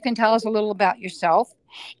can tell us a little about yourself,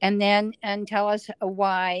 and tell us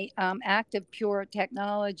why Active Pure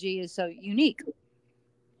technology is so unique.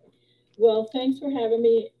 Well, thanks for having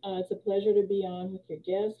me. It's a pleasure to be on with your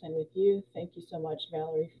guests and with you. Thank you so much,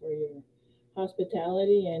 Valerie, for your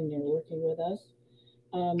hospitality and your working with us.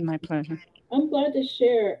 Um, My pleasure. I'm glad to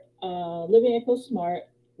share. Living Echo Smart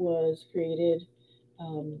was created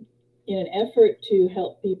um, in an effort to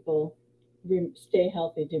help people stay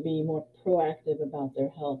healthy, to be more proactive about their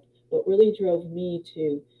health. What really drove me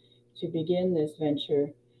to begin this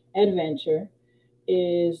adventure,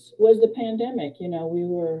 is was the pandemic. You know, we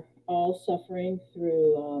were all suffering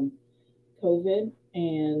through COVID,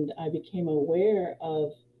 and I became aware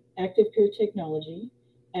of Active Pure technology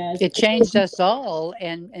as It changed us all,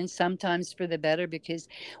 and sometimes for the better, because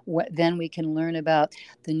then we can learn about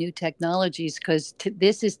the new technologies, because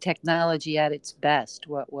this is technology at its best,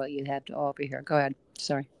 what you have to offer here. Go ahead.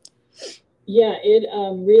 Sorry. yeah, it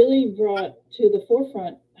really brought to the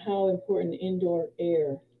forefront how important indoor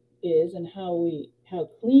air is and how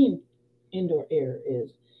clean indoor air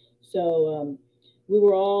is. So we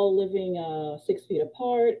were all living 6 feet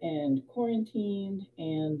apart and quarantined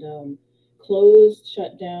and closed,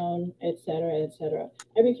 shut down, etc., etc.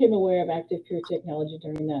 I became aware of Active Pure technology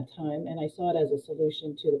during that time, and I saw it as a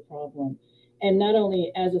solution to the problem. And not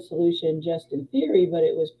only as a solution, just in theory, but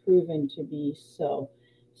it was proven to be so.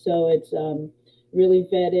 So it's really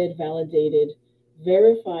vetted, validated,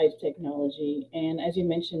 verified technology. And as you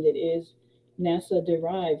mentioned, it is NASA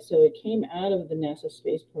derived. So it came out of the NASA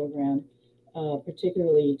space program,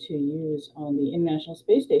 particularly to use on the International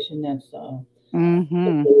Space Station that's Mm-hmm.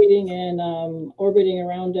 operating and orbiting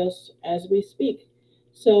around us as we speak.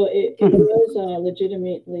 So it was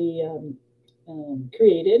legitimately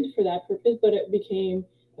created for that purpose, but it became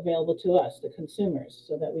available to us, the consumers,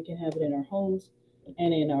 so that we can have it in our homes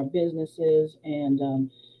and in our businesses and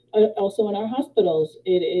also in our hospitals.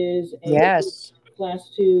 It is a Yes. class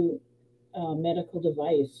two medical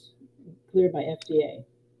device cleared by FDA.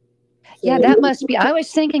 Yeah, So, that must be. I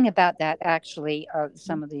was thinking about that actually.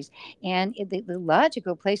 Some of these, and the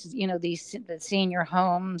logical places, the senior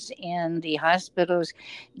homes and the hospitals,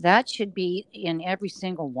 that should be in every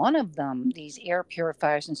single one of them. These air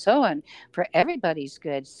purifiers and so on for everybody's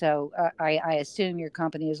good. So I assume your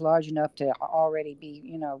company is large enough to already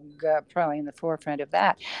be, probably in the forefront of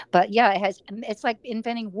that. But yeah, it has. It's like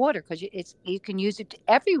inventing water, because you can use it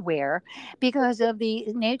everywhere because of the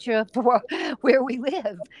nature of where we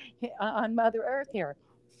live on Mother Earth here.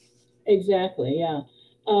 exactly, yeah.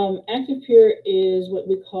 Active Pure is what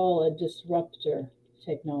we call a disruptor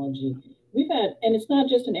technology. We've had, and it's not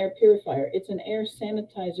just an air purifier, it's an air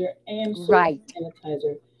sanitizer and surface Right.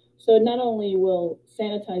 sanitizer. So it not only will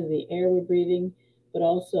sanitize the air we're breathing, but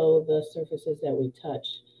also the surfaces that we touch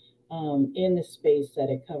in the space that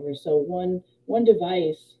it covers. So one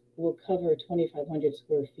device will cover 2,500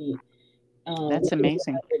 square feet, That's which is the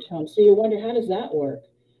amazing. average home. So you wonder, how does that work?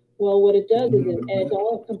 Well, what it does is, and Hmm. it's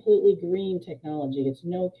all completely green technology. It's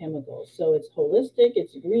no chemicals, so it's holistic.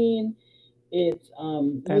 It's green. It's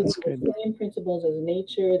using That's the good. same principles as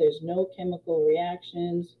nature. There's no chemical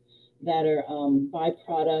reactions that are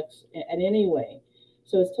byproducts in any way.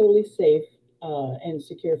 So it's totally safe and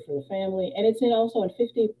secure for the family, and it's in also in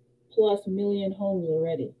 50 plus million homes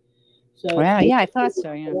already. So it's Wow. not Yeah, I a thought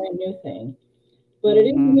so. Yeah. brand new thing, but it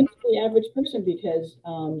is Hmm. new to the average person because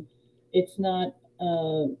it's not,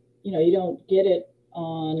 you don't get it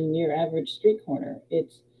on your average street corner.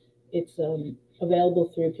 It's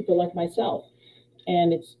available through people like myself,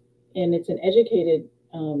 and it's an educated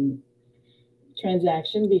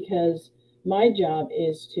transaction because my job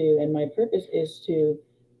is to, and my purpose is to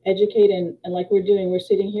educate and like we're doing, we're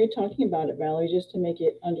sitting here talking about it, Valerie, just to make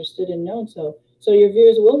it understood and known, so your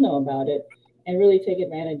viewers will know about it and really take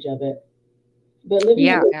advantage of it. But living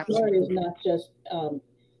Yeah, in smart is absolutely. not just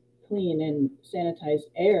clean and sanitized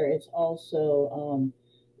air. It's also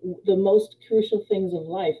the most crucial things of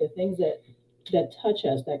life, the things that touch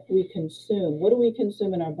us, that we consume. What do we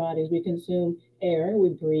consume in our bodies? We consume air, we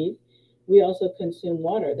breathe. We also consume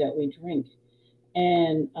water that we drink,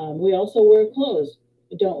 and we also wear clothes,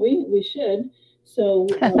 don't we? We should. So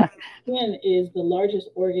skin is the largest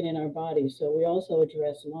organ in our body, so we also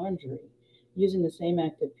address laundry using the same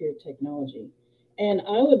Active Pure technology. And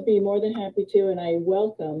I would be more than happy to, and I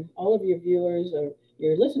welcome all of your viewers or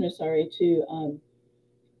your listeners, sorry,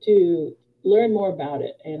 to learn more about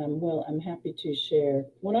it. And I'm happy to share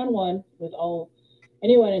one on one with all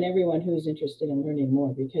anyone and everyone who's interested in learning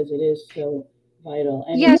more because it is so vital.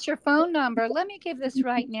 And Yes, your phone number. Let me give this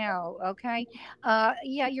right now. Okay.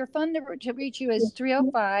 Yeah, your phone number to reach you is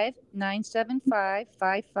 305 975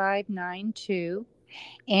 5592.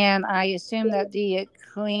 And I assume that the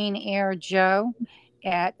Clean Air Joe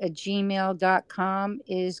at gmail.com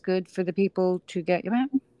is good for the people to get you at.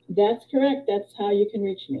 That's correct. That's how you can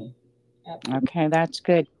reach me. Absolutely. Okay, that's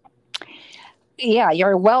good. Yeah,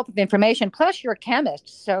 you're a wealth of information. Plus, you're a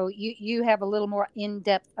chemist, so you have a little more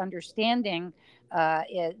in-depth understanding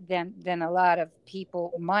than a lot of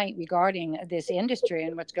people might regarding this industry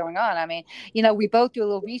and what's going on. I mean, we both do a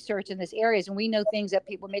little research in this areas, and we know things that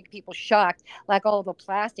people make people shocked, like all the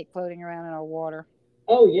plastic floating around in our water.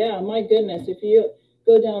 Oh yeah, my goodness. If you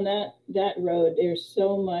go down that road, there's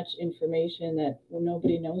so much information that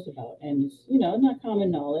nobody knows about, and it's not common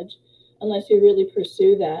knowledge unless you really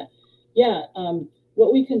pursue that. Yeah,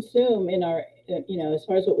 what we consume in our as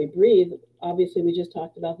far as what we breathe, obviously we just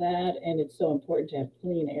talked about that, and it's so important to have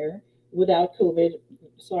clean air without COVID,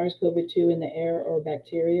 SARS-CoV-2 in the air, or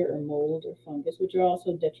bacteria or mold or fungus, which are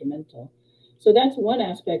also detrimental. So that's one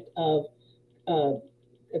aspect of uh,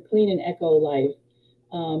 a clean and eco life.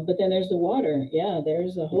 But then there's the water. Yeah,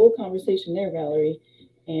 there's a whole conversation there, Valerie,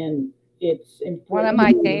 and it's One of important.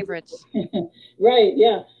 my favorites. Right,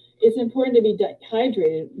 yeah. It's important to be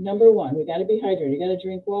hydrated. Number one, we got to be hydrated. You got to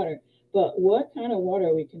drink water. But what kind of water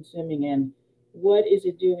are we consuming, and what is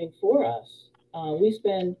it doing for us? We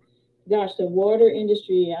spend, gosh, the water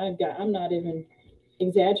industry, I'm not even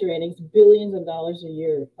exaggerating, it's billions of dollars a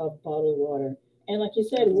year of bottled water. And like you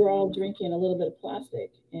said, we're all drinking a little bit of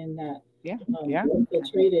plastic in that, Yeah, yeah,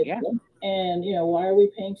 infiltrated. yeah. And why are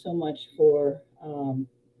we paying so much for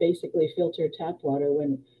basically filtered tap water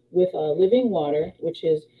when with living water, which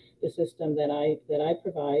is the system that I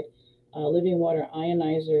provide, living water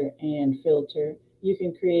ionizer and filter, you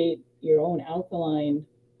can create your own alkaline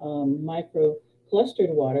micro clustered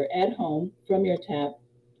water at home from your tap,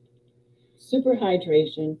 super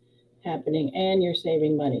hydration happening, and you're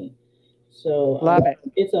saving money. So Love it.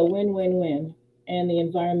 it's a win-win-win. And the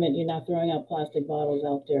environment, you're not throwing out plastic bottles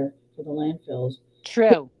out there for the landfills.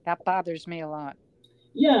 True. That bothers me a lot.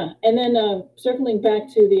 Yeah, and then circling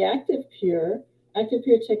back to the Active Pure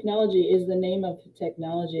technology is the name of the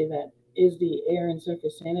technology that is the air and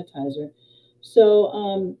surface sanitizer.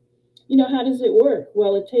 So, how does it work?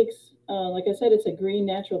 Well, it takes, like I said, it's a green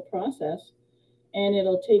natural process, and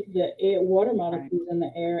it'll take the water Right. molecules in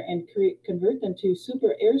the air and convert them to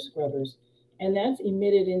super air scrubbers. And that's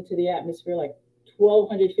emitted into the atmosphere like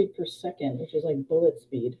 1,200 feet per second, which is like bullet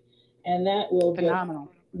speed. And that will just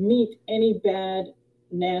Phenomenal. meet any bad,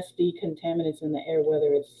 nasty contaminants in the air,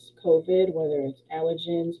 whether it's COVID, whether it's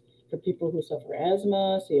allergens for people who suffer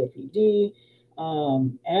asthma, COPD,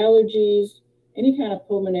 allergies, any kind of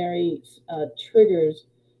pulmonary triggers,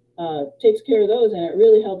 takes care of those, and it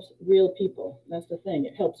really helps real people. That's the thing.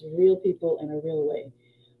 It helps real people in a real way.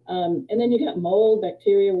 And then you got mold,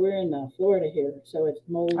 bacteria. We're in Florida here, so it's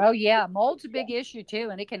mold. Oh yeah, mold's a big issue too,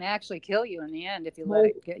 and it can actually kill you in the end if you let Mold,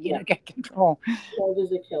 it get yeah, get control. mold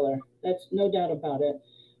is a killer. That's no doubt about it.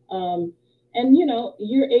 Um, and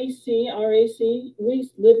your AC, our AC, we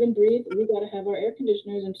live and breathe. We got to have our air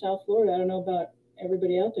conditioners in South Florida. I don't know about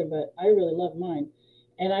everybody out there, but I really love mine,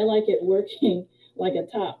 and I like it working like a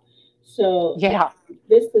top. So Yeah,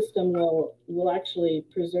 this system will actually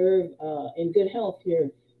preserve in good health your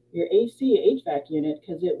AC HVAC unit,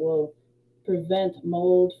 because it will prevent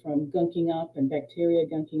mold from gunking up and bacteria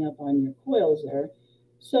gunking up on your coils there.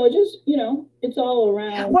 So just it's all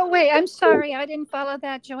around. well, wait, I'm sorry, I didn't follow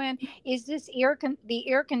that, Joanne. Is this the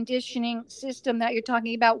air conditioning system that you're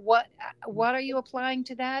talking about? What are you applying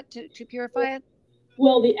to that to purify it?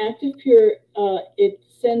 Well, the Active Pure, it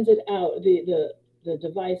sends it out. The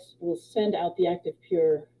device will send out the Active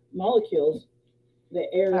Pure molecules, the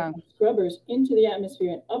air Oh, scrubbers, into the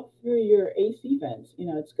atmosphere and up through your AC vents.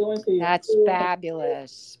 It's going through your that's whole atmosphere,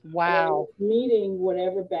 fabulous. and Wow. it's meeting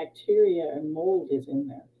whatever bacteria and mold is in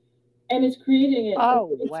there. And it's creating it,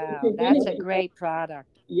 Oh, it's wow. That's preventing a it. great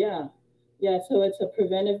product. Yeah. Yeah. So it's a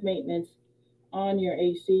preventive maintenance on your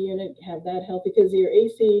AC unit. Have that healthy, because your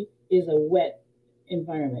AC is a wet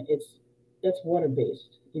environment. That's water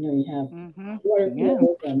based. You have Mm-hmm. water Yeah.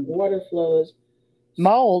 flows, and water flows,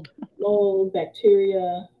 Mold. mold,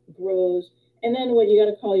 bacteria grows, and then what, you got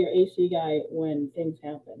to call your AC guy when things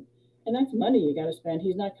happen, and that's money you got to spend.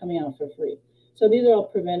 He's not coming out for free. So these are all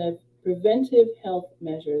preventive health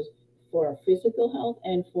measures for our physical health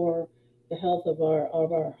and for the health of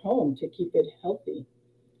our home, to keep it healthy.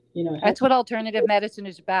 Health. That's what alternative medicine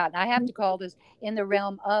is about. And I have to call this in the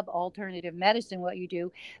realm of alternative medicine, what you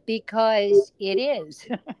do, because it is.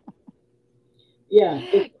 Yeah,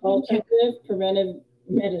 it's alternative preventive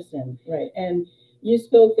medicine, right? And you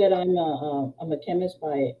spoke that I'm a chemist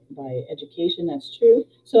by education. That's true.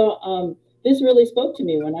 So this really spoke to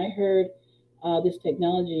me when I heard This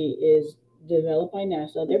technology is developed by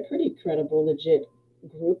NASA. They're pretty credible, legit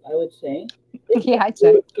group, I would say. It's Yeah, I'd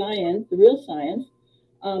say. science, the real science.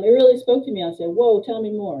 It really spoke to me. I said, "Whoa, tell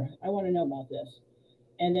me more. I want to know about this."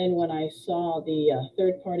 And then when I saw the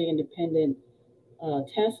third-party independent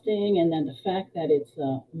testing, and then the fact that it's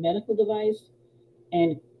a medical device,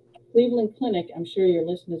 and Cleveland Clinic, I'm sure your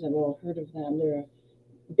listeners have all heard of them. They're a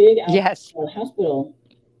big Yes. hospital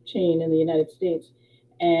chain in the United States,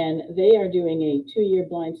 and they are doing a 2-year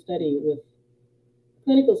blind study with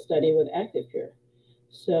clinical study with ActivePure.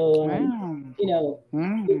 So, Wow. you know,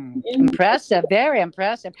 Impressive, very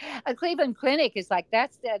impressive. A Cleveland Clinic is like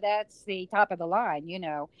that's the top of the line,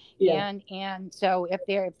 yeah, and so if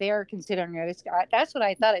they're considering it, that's what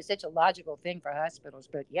I thought. It's such a logical thing for hospitals,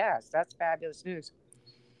 but yes, that's fabulous news.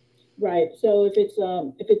 right. So if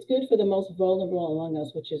it's good for the most vulnerable among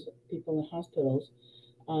us, which is people in hospitals,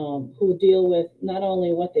 who deal with not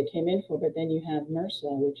only what they came in for, but then you have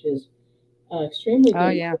MRSA, which is extremely Oh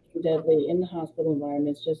dangerous yeah. and deadly in the hospital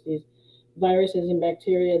environments. Just these viruses and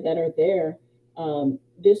bacteria that are there.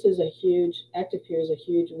 This is a huge ActivePure is a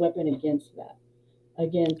huge weapon against that.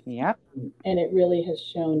 Against, Yep. and it really has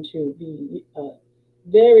shown to be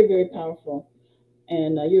very, very powerful.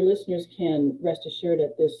 And your listeners can rest assured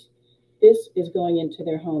that this is going into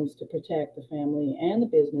their homes to protect the family and the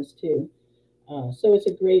business too. So it's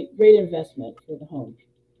a great, great investment for the home.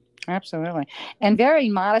 Absolutely. And very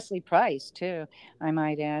modestly priced too, I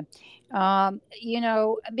might add.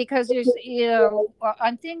 Because there's,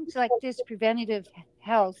 on things like this preventative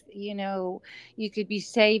health, you could be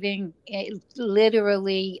saving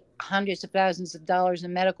literally hundreds of thousands of dollars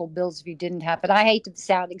in medical bills if you didn't have it. I hate to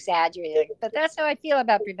sound exaggerating, but that's how I feel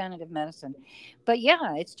about preventative medicine. But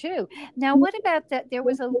yeah, it's true. Now, what about that? There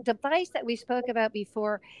was a device that we spoke about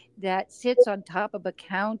before that sits on top of a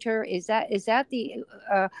counter. Is that the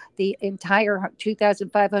entire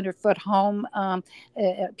 2,500-foot home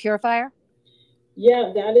purifier?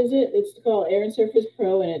 Yeah, that is it. It's called Air and Surface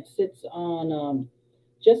Pro, and it sits on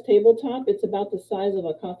just tabletop. It's about the size of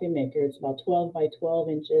a coffee maker. It's about 12 by 12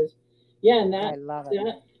 inches. Yeah, and I love it.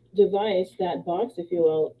 that device, that box, if you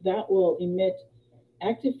will, that will emit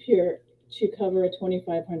active pure to cover a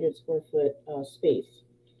 2,500 square foot space.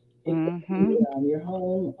 It could Hmm. be your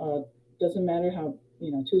home. Doesn't matter how,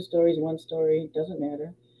 2 stories, 1 story, doesn't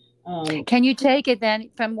matter. Um, Can you take it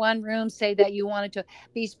then from one room, say that you wanted to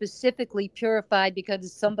be specifically purified because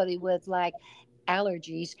it's somebody with like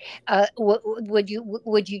allergies? Could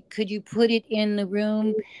you put it in the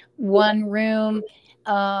room, one room,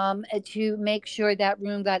 to make sure that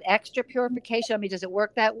room got extra purification? I mean, does it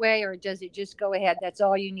work that way, or does it just go ahead? That's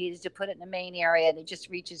all you need is to put it in the main area, and it just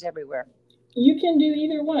reaches everywhere. You can do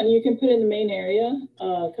either one. You can put it in the main area,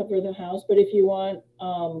 cover the house, but if you want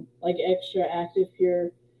like extra active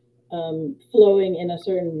pure flowing in a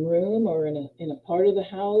certain room or in a part of the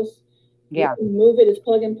house, you Yeah. can move it. It's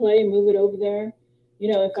plug and play. Move it over there.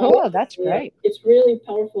 If I Cool. That's yeah, great. it's really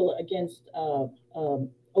powerful against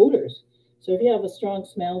odors. So if you have a strong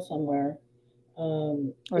smell somewhere,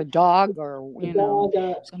 Or a dog, or the dog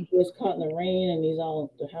some. was caught in the rain and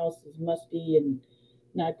the house is musty and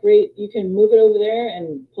not great. You can move it over there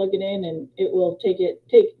and plug it in, and it will take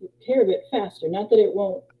care of it faster. Not that it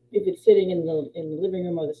won't if it's sitting in the living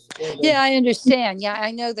room or the Yeah, I understand. Yeah,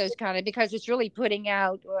 I know those kind of, because it's really putting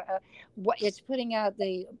out what it's putting out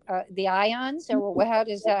the ions, or how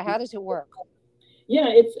does it work? yeah.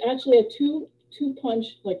 It's actually a two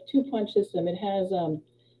punch system. It has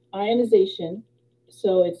ionization,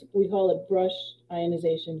 so it's we call it brush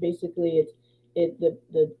ionization. Basically,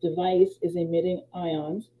 the device is emitting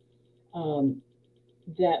ions. Um,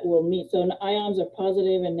 that will meet. So ions are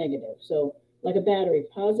positive and negative. So like a battery,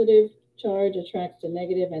 positive charge attracts to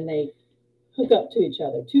negative and they hook up to each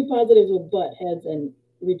other. Two positives will butt heads and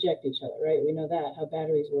reject each other, right? We know that, how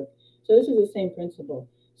batteries work. So this is the same principle.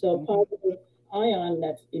 So a Hmm. positive ion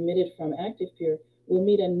that's emitted from ActivePure will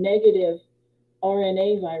meet a negative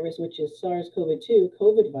RNA virus, which is SARS-CoV-2,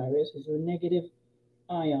 COVID virus is a negative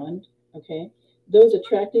ion, okay? Those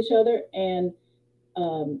attract each other and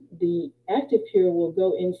the active pure will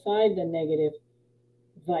go inside the negative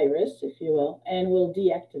virus, if you will, and will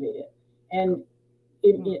deactivate it. And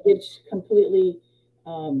it's completely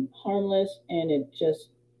harmless and it just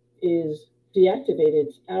is deactivated.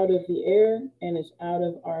 It's out of the air and it's out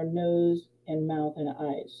of our nose and mouth and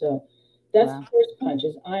eyes. So that's the Wow. first punch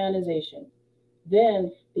is ionization.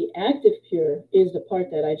 Then the active pure is the part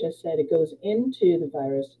that I just said. It goes into the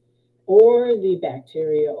virus or the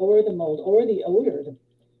bacteria or the mold or the odor, the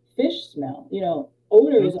fish smell.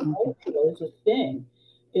 Odor is a Hmm. molecule, it's a thing.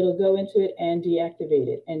 It'll go into it and deactivate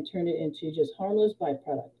it and turn it into just harmless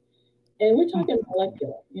byproduct. And we're talking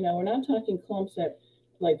molecular. You know, we're not talking clumps that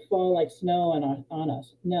like fall like snow on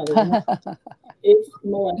us. No, there's not. It's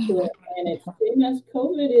molecular, and it's same as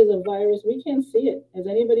COVID is a virus. We can't see it. Has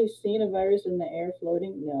anybody seen a virus in the air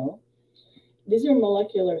floating? No. These are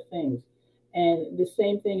molecular things, and the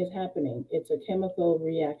same thing is happening. It's a chemical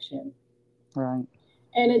reaction, Right.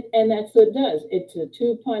 and that's what it does. It's a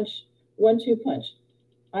one-two punch.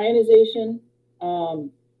 Ionization,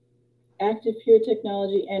 um, active pure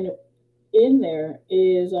technology, and in there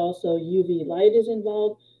is also UV light is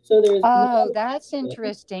involved. So there's Oh, that's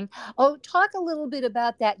interesting. Oh, talk a little bit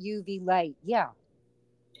about that UV light. Yeah.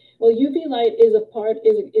 well, UV light is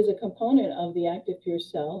a component of the active pure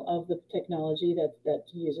cell of the technology that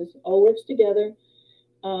uses all works together.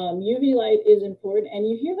 UV light is important, and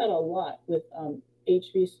you hear that a lot with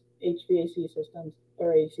HVAC systems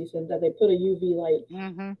or AC systems that they put a UV light,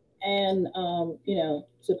 Mm-hmm. and you know,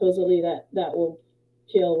 supposedly that will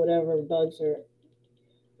kill whatever bugs are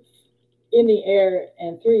in the air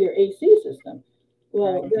and through your AC system.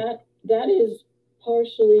 Well, Right. that is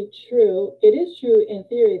partially true. It is true in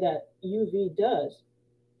theory that UV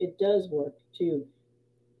does work to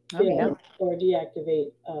Oh, yeah. kill or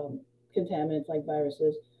deactivate contaminants like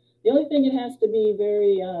viruses. The only thing, it has to be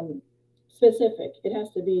very specific. It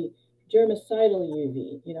has to be germicidal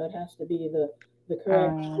UV. You know, it has to be the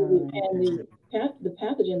correct UV, and Um, the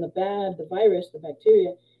pathogen, the virus, the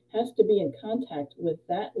bacteria has to be in contact with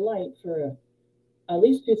that light for at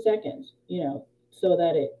least 2 seconds. You know, so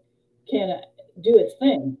that it can do its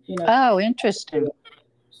thing. You know, oh, interesting.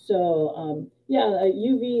 so yeah, a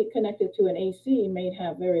UV connected to an AC may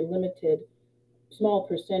have very limited, small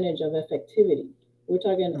percentage of effectivity. We're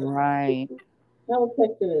talking, Right. how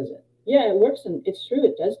effective is it? Yeah, it works, and it's true,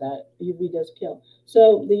 it does that. UV does kill.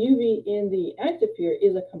 So the UV in the active pure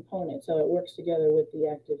is a component, so it works together with the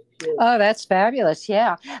active pure. Oh, that's fabulous.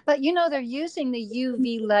 Yeah. But they're using the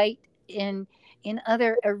UV light in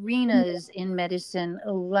other arenas in medicine,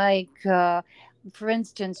 like for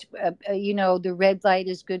instance, the red light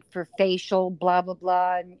is good for facial, blah blah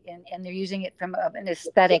blah, and they're using it from an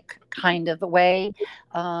aesthetic kind of a way,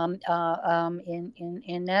 in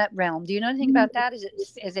that realm. Do you know anything about that? Is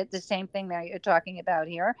it the same thing that you're talking about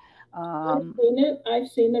here? I've Um, seen it. I've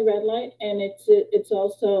seen the red light, and it's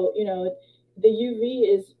also, you know, the UV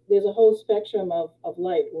is, there's a whole spectrum of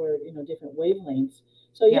light, or you know, different wavelengths.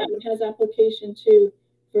 So yeah, yeah. it has application too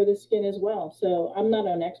for the skin as well. So I'm not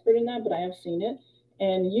an expert in that, but I have seen it,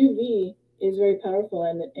 and UV is very powerful,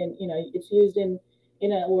 and you know, it's used in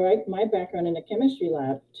a where my background in a chemistry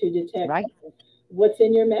lab to detect Right. what's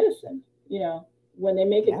in your medicine. You know, when they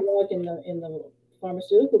make a Yeah. drug in the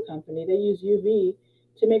pharmaceutical company, they use UV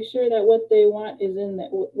to make sure that what they want is in that,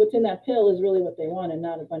 what's in that pill is really what they want, and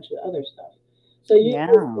not a bunch of other stuff. So UV is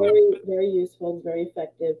Yeah. very useful, it's very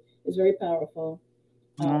effective, it's very powerful,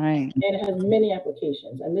 uh, Right. and it has many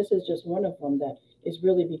applications. And this is just one of them that has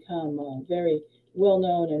really become very well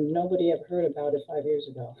known, and nobody ever heard about it 5 years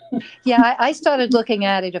ago. Yeah, I started looking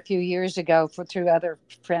at it a few years ago through other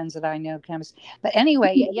friends that I know, chemists. But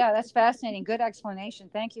anyway, yeah, that's fascinating. Good explanation.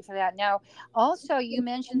 Thank you for that. Now, also, you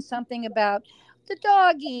mentioned something about the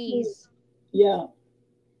doggies. Yeah,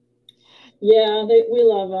 yeah, we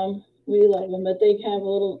love them. We love them, but they have a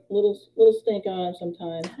little stink on them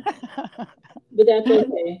sometimes. But that's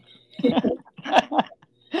okay.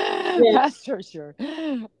 Yeah, That's for sure.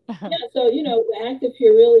 yeah. So you know, the active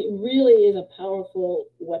here really is a powerful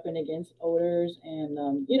weapon against odors,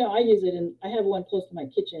 and you know, I use it, and I have one close to my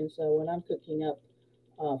kitchen. So when I'm cooking up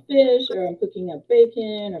fish, or I'm cooking up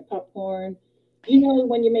bacon or popcorn, you know,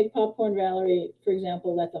 when you make popcorn, Valerie, for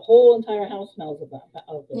example, that the whole entire house smells of it.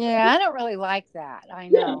 Yeah, I don't really like that. I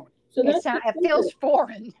Yeah. know. So It's that's not, just it feels physics.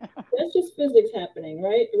 foreign. That's just physics happening,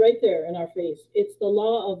 right there in our face. It's the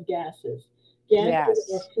law of gases. Gases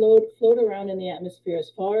are Yes. float around in the atmosphere as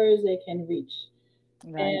far as they can reach.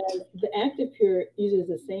 Right. And the active pure uses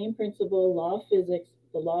the same principle, law of physics,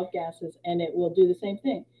 the law of gases, and it will do the same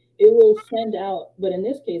thing. It will send out, but in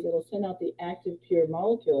this case, it'll send out the active pure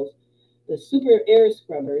molecules, the super air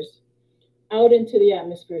scrubbers, out into the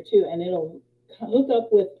atmosphere too, and it'll hook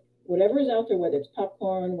up with whatever is out there, whether it's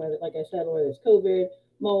popcorn, whether, like I said, whether it's COVID,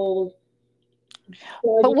 mold,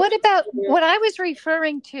 But what about sludge. what I was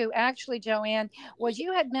referring to, actually, Joanne, was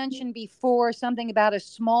you had mentioned before something about a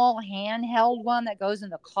small handheld one that goes in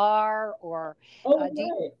the car, or Oh, do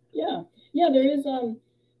you, right. Yeah. Yeah, there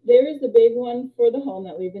is the big one for the home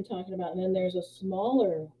that we've been talking about, and then there's a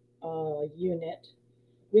smaller unit.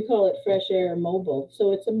 We call it Fresh Air Mobile.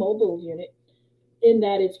 So it's a mobile unit in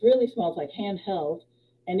that it's really small. It's like handheld,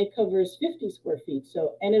 and it covers 50 square feet.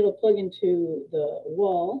 So, and it'll plug into the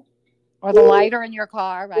wall, Or the lighter in your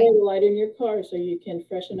car, right? or the light in your car so you can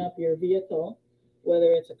freshen up your vehicle,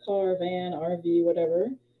 whether it's a car, van, RV, whatever.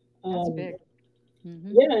 That's Um, big.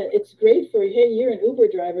 Hmm. yeah, it's great for, hey, you're an Uber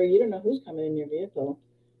driver, you don't know who's coming in your vehicle.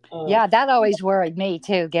 Uh, Yeah, that always worried me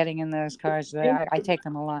too, getting in those cars. and, I take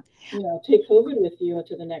them a lot. take COVID with you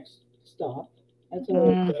to the next stop. That's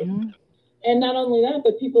always good. Hmm. And not only that,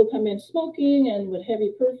 but people come in smoking and with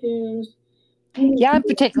heavy perfumes. Yeah, I'm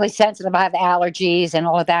particularly sensitive. I have allergies and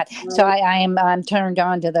all of that, so I'm turned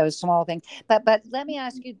on to those small things. But let me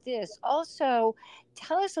ask you this also.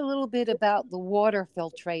 Tell us a little bit about the water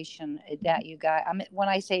filtration that you got. I mean, when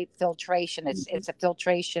I say filtration, it's a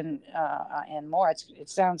filtration and more. It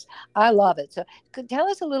sounds. I love it. So, tell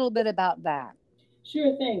us a little bit about that.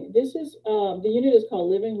 Sure thing. This is the unit is called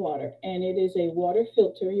Living Water, and it is a water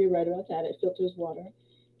filter. You read about that. It filters water,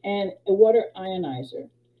 and a water ionizer.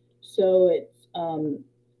 So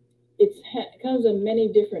comes in many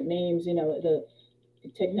different names. The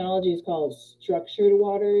technology is called structured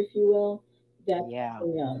water, if you will. That's Yeah.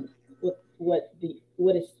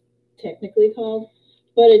 what it's technically called,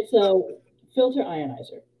 but it's a filter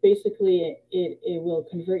ionizer. Basically, it will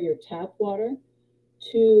convert your tap water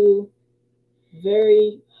to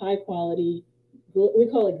very high quality, we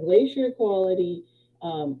call it glacier quality,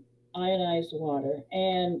 ionized water,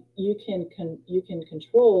 and you can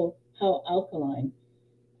control how alkaline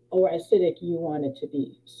or acidic you want it to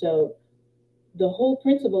be. So the whole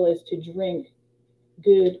principle is to drink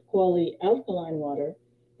good quality alkaline water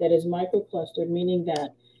that is microclustered, meaning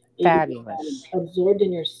that it is Fabulous. absorbed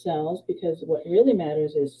in your cells, because what really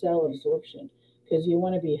matters is cell absorption, because you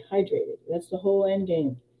want to be hydrated. That's the whole end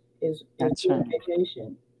game, is That's good right.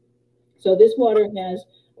 hydration. So this water has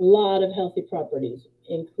a lot of healthy properties,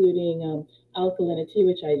 including alkalinity,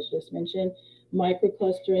 which I just mentioned,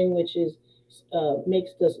 microclustering, which is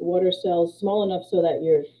makes the water cells small enough so that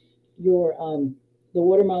your the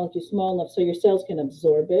water molecule is small enough so your cells can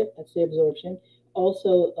absorb it. That's the absorption.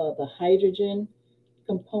 Also, the hydrogen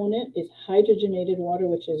component is hydrogenated water,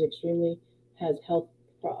 which is extremely has health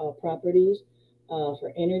properties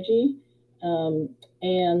for energy,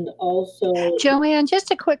 and also. Joanne, just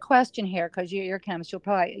a quick question here, because you're a chemist. You'll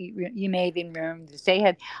probably you may even remember this. They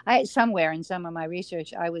had I somewhere in some of my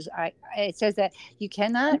research, I it says that you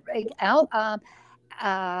cannot out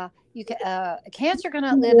you can cancer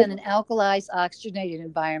cannot live in an alkalized, oxygenated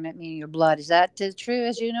environment, meaning your blood. Is that true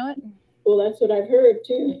as you know it? Well, that's what I've heard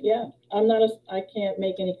too. Yeah, I can't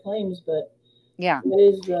make any claims, but Yeah. that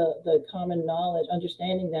is the common knowledge,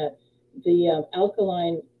 understanding that the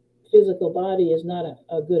alkaline physical body is not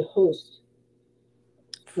a good host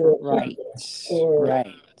for Right. cancer. Or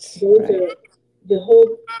Right. those Right. are the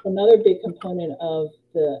whole another big component of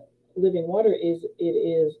the living water is it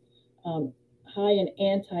is high in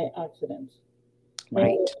antioxidants. And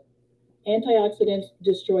Right. antioxidants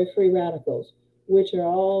destroy free radicals, which are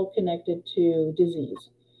all connected to disease.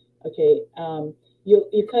 Okay,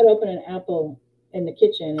 you cut open an apple in the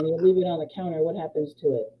kitchen and you leave it on the counter. What happens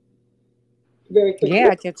to it? Very quickly.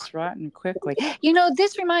 Yeah, it gets rotten quickly. You know,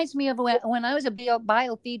 this reminds me of when I was a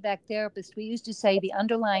biofeedback therapist. We used to say the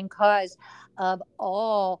underlying cause of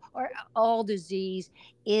all disease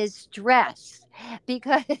is stress,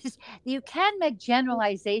 because you can make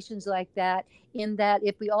generalizations like that. In that,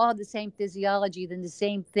 if we all have the same physiology, then the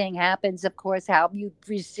same thing happens. Of course, how you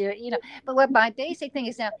But what my basic thing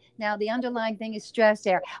is now the underlying thing is stress.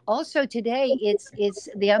 There also today, it's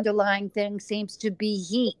the underlying thing seems to be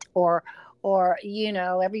heat or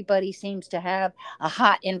everybody seems to have a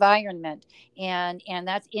hot environment, and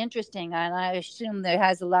that's interesting, and I assume that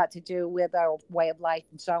has a lot to do with our way of life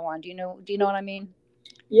and so on. Do you know what I mean?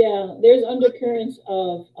 Yeah, there's undercurrents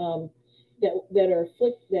of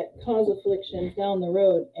that cause afflictions down the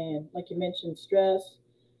road, and like you mentioned, stress,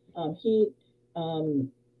 heat,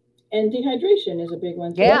 um, and dehydration is a big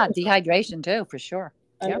one too. Yeah, dehydration too, for sure.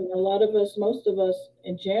 I Yep. mean, a lot of us, most of us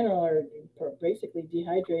in general, are basically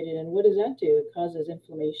dehydrated, and what does that do? It causes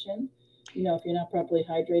inflammation. If you're not properly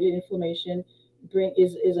hydrated, inflammation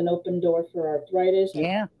is an open door for arthritis and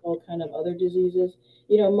Yeah. all kind of other diseases.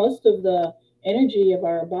 Most of the energy of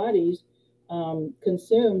our bodies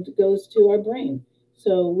consumed goes to our brain.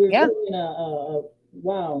 So we're Yeah. really in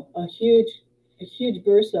a huge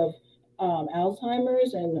burst of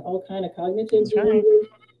Alzheimer's and all kind of cognitive That's right. diseases.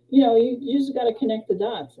 You just got to connect the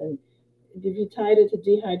dots, and if you tied it to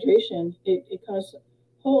dehydration, it causes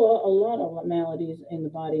a lot of maladies in the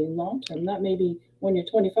body in long term. Not maybe when you're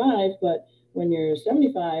 25, but when you're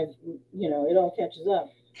 75, it all catches up.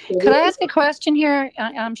 So Could this I is, ask a question here?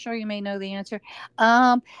 I'm sure you may know the answer.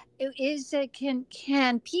 Um,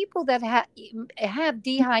 can people that have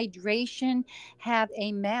dehydration have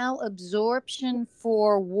a malabsorption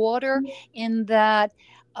for water in that?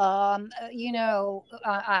 There'd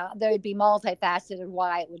be multifaceted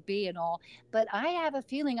why it would be and all, but I have a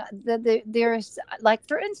feeling that there's, like,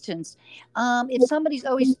 for instance, if somebody's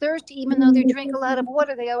always thirsty, even though they drink a lot of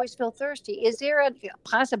water, they always feel thirsty. Is there a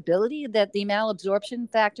possibility that the malabsorption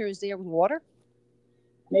factor is there with water?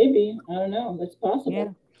 maybe, I don't know, that's Yeah.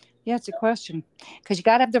 possible. Yeah, it's a question because you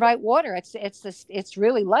got to have the right water. It's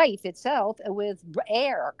really life itself with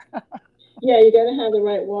air. Yeah, you got to have the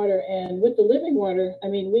right water, and with the living water, I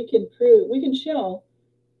mean, we can show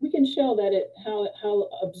that it how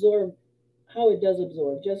absorb how it does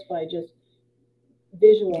absorb just by just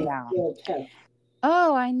visual Yeah. tests.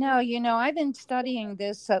 Oh, I know. I've been studying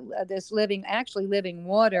this living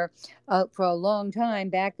water, for a long time.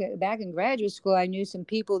 Back in graduate school, I knew some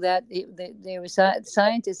people that they were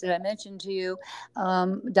scientists that I mentioned to you,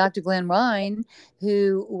 Dr. Glenn Ryan,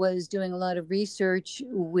 who was doing a lot of research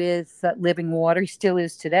with living water. He still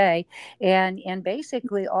is today, and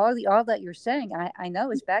basically all that you're saying, I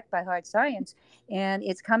know is backed by hard science, and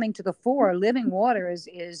it's coming to the fore. Living water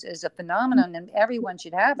is a phenomenon, and everyone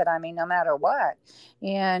should have it. I mean, no matter what. So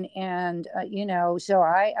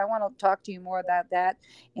I want to talk to you more about that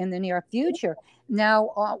in the near future.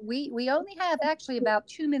 Now, we only have actually about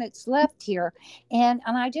 2 minutes left here, and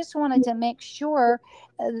I just wanted to make sure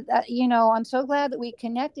that, I'm so glad that we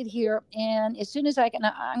connected here. And as soon as I'm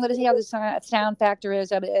going to see how the sound factor is.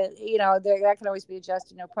 That can always be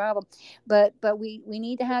adjusted, no problem. But we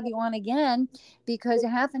need to have you on again, because a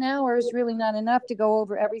half an hour is really not enough to go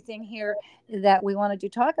over everything here that we wanted to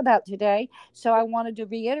talk about today. So I wanted to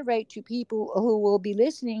reiterate to people who will be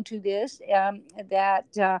listening to this,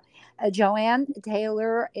 that Joanne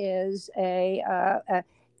Taylor is a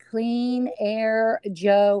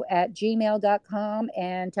cleanairjoe@gmail.com,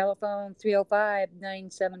 and telephone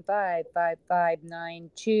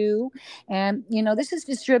 305-975-5592. And this is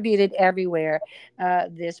distributed everywhere,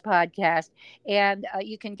 this podcast. And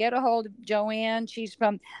you can get a hold of Joanne. She's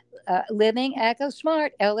from Living Echo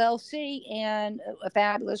Smart LLC, and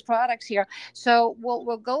fabulous products here. So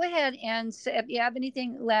we'll go ahead and say, if you have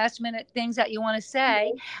anything last minute things that you want to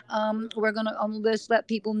say, we're going to just let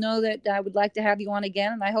people know that I would like to have you on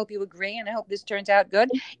again, and I hope you agree, and I hope this turns out good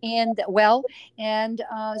and well. And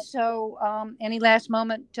any last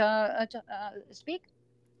moment to speak?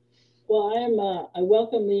 Well, I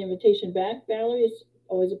welcome the invitation back, Valerie. It's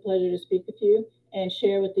always a pleasure to speak with you and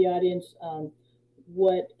share with the audience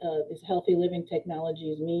what these healthy living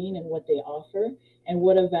technologies mean and what they offer, and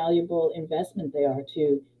what a valuable investment they are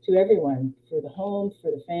to everyone, for the home, for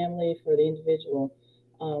the family, for the individual.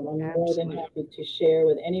 I'm more than Absolutely. happy to share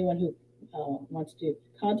with anyone who wants to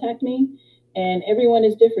contact me. And everyone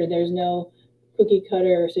is different. There's no cookie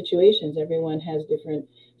cutter situations. Everyone has different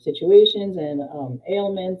situations and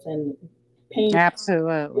ailments and pain.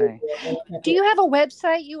 Absolutely. Do you have a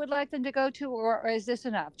website you would like them to go to, or is this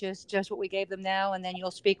enough? Just what we gave them now, and then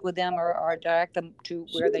you'll speak with them, or direct them to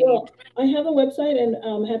where they need. Well, I have a website, and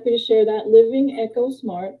I'm happy to share that. Living Echo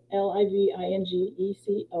Smart,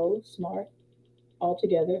 LIVINGECO Smart, all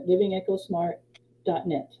together,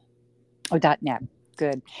 livingechosmart.net. Oh, .net.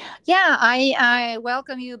 Good. Yeah, I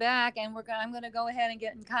welcome you back, and I'm going to go ahead and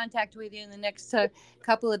get in contact with you in the next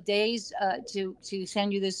couple of days, to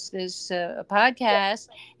send you this podcast,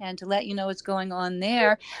 and to let you know what's going on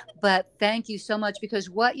there. But thank you so much, because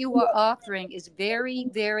what you are offering is very,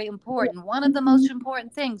 very important. One of the most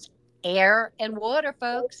important things: air and water,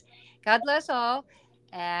 folks. God bless all,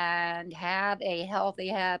 and have a healthy,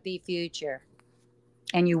 happy future.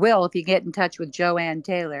 And you will if you get in touch with Joanne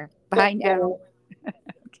Taylor. Bye now.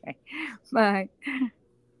 Okay. Bye.